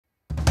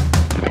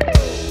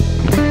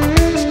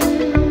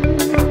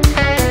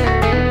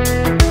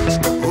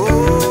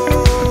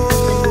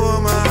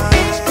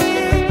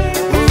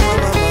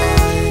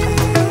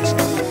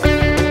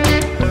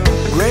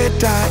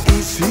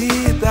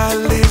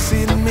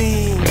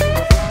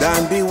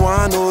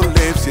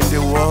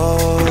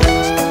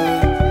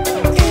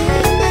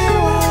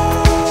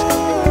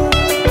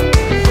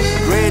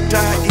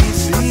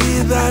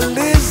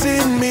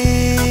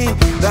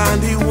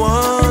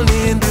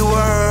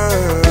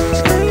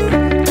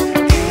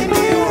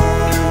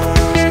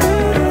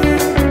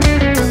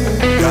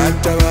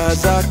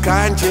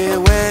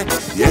kanjewe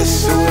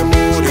Yesu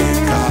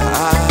Murika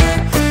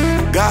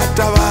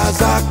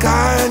gatabaza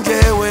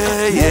kanjewe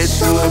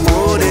Yesu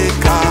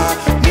Murika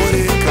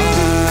Murika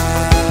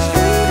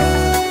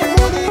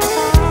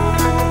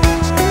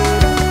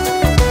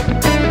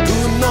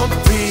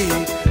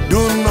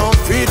do not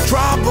feel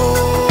trouble.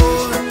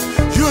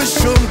 You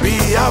shouldn't be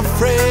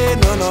afraid,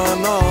 no, no,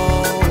 no.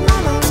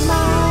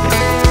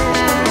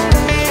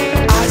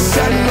 I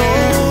shall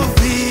no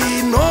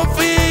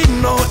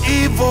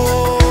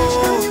evil.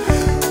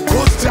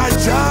 Cause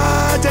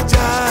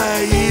Jah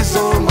is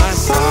on my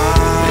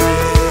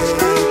side.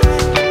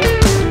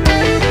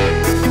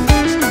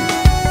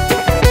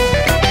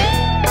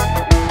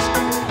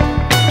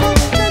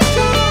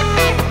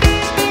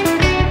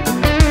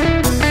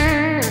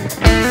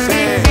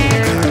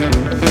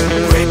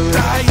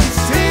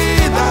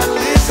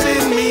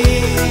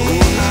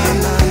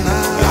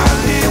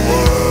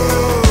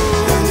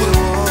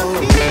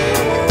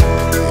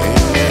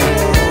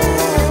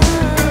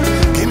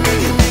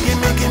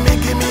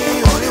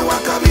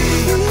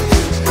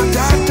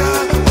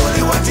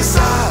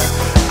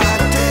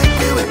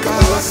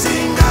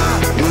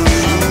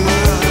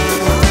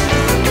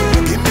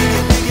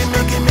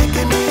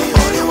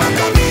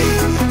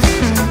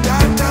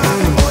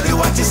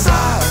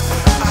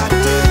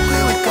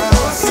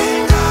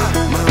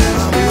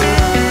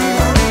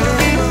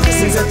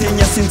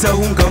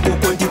 sinzahunga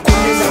kuko ndi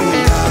kumwe nawe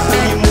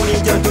uri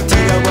muri jya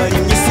dutira bari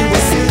mwisi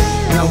bose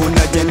naho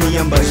najya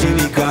niyambaje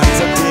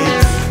ibiganza bye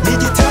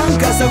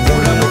n'igitangaza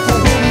kura mu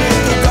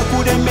guhumeka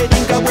kakuremera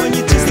ingabo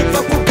nyinshi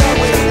zipfa ku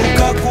bwawe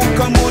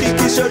ukakuka muri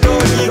kijoro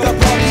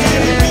yigapapiye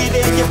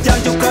ibirenge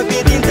byanjye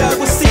ukabirinda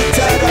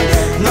gusitara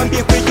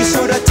mwambiye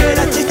kwigishora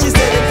tera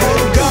kikizere ku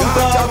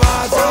rugamba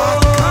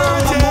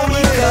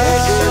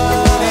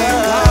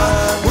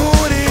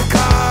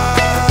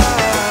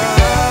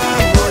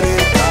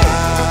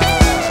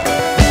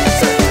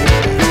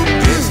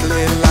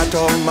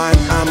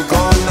I'm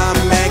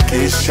gonna make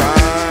it shine.